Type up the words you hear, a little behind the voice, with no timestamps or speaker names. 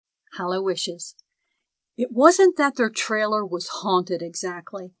Hallowishes. It wasn't that their trailer was haunted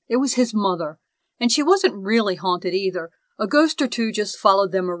exactly. It was his mother. And she wasn't really haunted either. A ghost or two just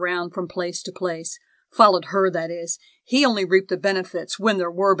followed them around from place to place. Followed her, that is. He only reaped the benefits when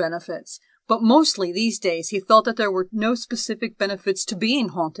there were benefits. But mostly these days he felt that there were no specific benefits to being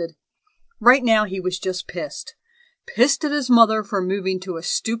haunted. Right now he was just pissed. Pissed at his mother for moving to a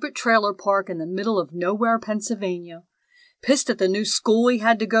stupid trailer park in the middle of nowhere, Pennsylvania. Pissed at the new school he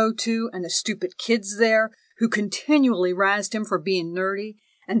had to go to and the stupid kids there who continually razzed him for being nerdy.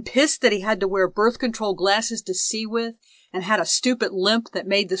 And pissed that he had to wear birth control glasses to see with, and had a stupid limp that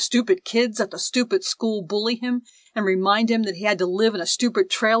made the stupid kids at the stupid school bully him and remind him that he had to live in a stupid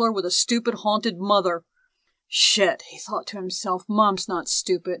trailer with a stupid haunted mother. Shit, he thought to himself, Mom's not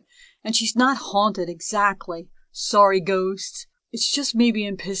stupid, and she's not haunted exactly. Sorry, ghosts. It's just me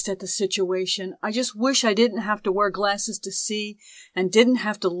being pissed at the situation. I just wish I didn't have to wear glasses to see, and didn't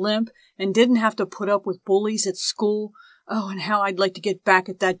have to limp, and didn't have to put up with bullies at school. Oh, and how I'd like to get back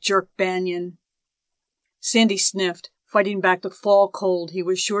at that jerk Banyan. Sandy sniffed, fighting back the fall cold he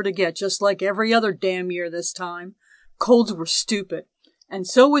was sure to get just like every other damn year this time. Colds were stupid, and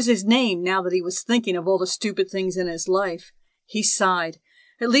so was his name now that he was thinking of all the stupid things in his life. He sighed.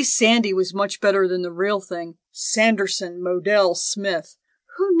 At least Sandy was much better than the real thing, Sanderson Modell Smith.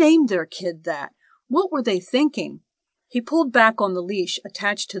 Who named their kid that? What were they thinking? He pulled back on the leash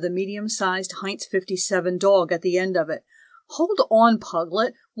attached to the medium-sized Heinz 57 dog at the end of it. Hold on,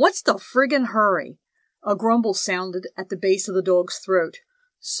 Puglet. What's the friggin' hurry? A grumble sounded at the base of the dog's throat.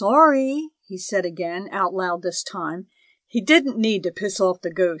 Sorry, he said again, out loud this time. He didn't need to piss off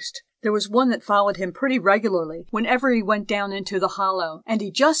the ghost. There was one that followed him pretty regularly whenever he went down into the hollow, and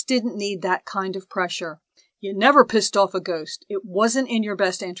he just didn't need that kind of pressure. You never pissed off a ghost. It wasn't in your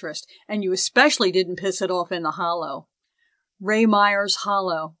best interest, and you especially didn't piss it off in the hollow. Ray Meyer's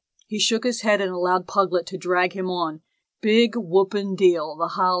hollow. He shook his head and allowed Puglet to drag him on. Big whoopin' deal, the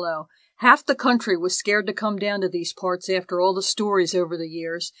hollow. Half the country was scared to come down to these parts after all the stories over the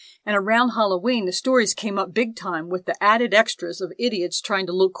years, and around Halloween the stories came up big time with the added extras of idiots trying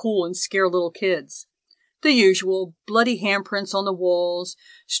to look cool and scare little kids. The usual, bloody handprints on the walls,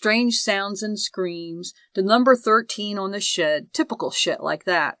 strange sounds and screams, the number 13 on the shed, typical shit like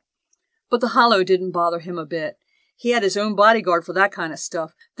that. But the hollow didn't bother him a bit. He had his own bodyguard for that kind of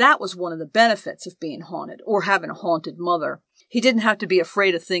stuff. That was one of the benefits of being haunted, or having a haunted mother. He didn't have to be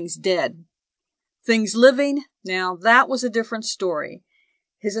afraid of things dead. Things living? Now, that was a different story.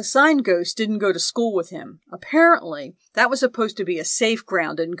 His assigned ghost didn't go to school with him. Apparently, that was supposed to be a safe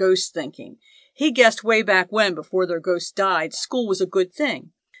ground in ghost thinking. He guessed way back when, before their ghosts died, school was a good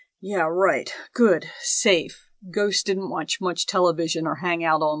thing. Yeah, right. Good. Safe. Ghosts didn't watch much television or hang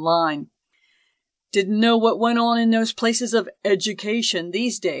out online. Didn't know what went on in those places of education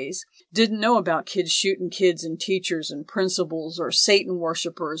these days. Didn't know about kids shooting kids and teachers and principals or Satan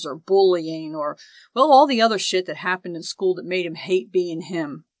worshippers or bullying or, well, all the other shit that happened in school that made him hate being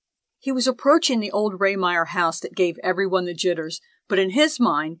him. He was approaching the old Raymeyer house that gave everyone the jitters, but in his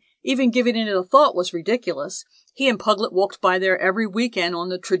mind, even giving it a thought was ridiculous. He and Puglet walked by there every weekend on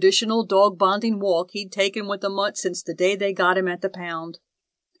the traditional dog bonding walk he'd taken with the mutt since the day they got him at the pound.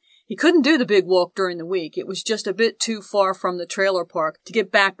 He couldn't do the big walk during the week. It was just a bit too far from the trailer park to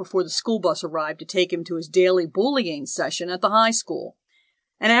get back before the school bus arrived to take him to his daily bullying session at the high school.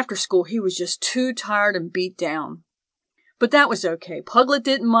 And after school, he was just too tired and beat down. But that was okay. Puglet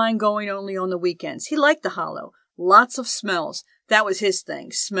didn't mind going only on the weekends. He liked the hollow. Lots of smells. That was his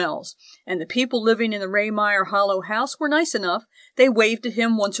thing, smells. And the people living in the Raymeyer Hollow house were nice enough. They waved at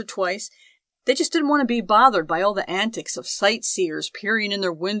him once or twice. They just didn't want to be bothered by all the antics of sightseers peering in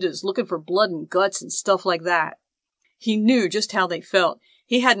their windows looking for blood and guts and stuff like that. He knew just how they felt.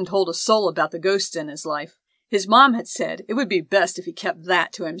 He hadn't told a soul about the ghosts in his life. His mom had said it would be best if he kept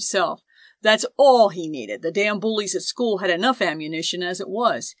that to himself. That's all he needed. The damn bullies at school had enough ammunition as it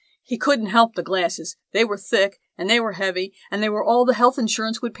was. He couldn't help the glasses. They were thick, and they were heavy, and they were all the health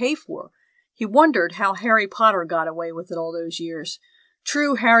insurance would pay for. He wondered how Harry Potter got away with it all those years.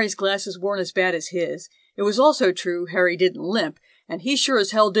 True, Harry's glasses weren't as bad as his. It was also true Harry didn't limp, and he sure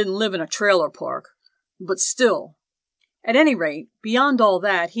as hell didn't live in a trailer park. But still. At any rate, beyond all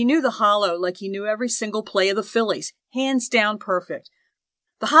that, he knew the Hollow like he knew every single play of the Phillies. Hands down perfect.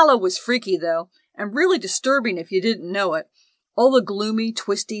 The Hollow was freaky, though, and really disturbing if you didn't know it. All the gloomy,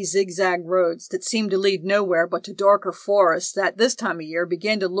 twisty, zigzag roads that seemed to lead nowhere but to darker forests that this time of year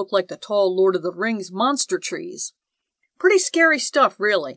began to look like the tall Lord of the Rings monster trees. Pretty scary stuff, really.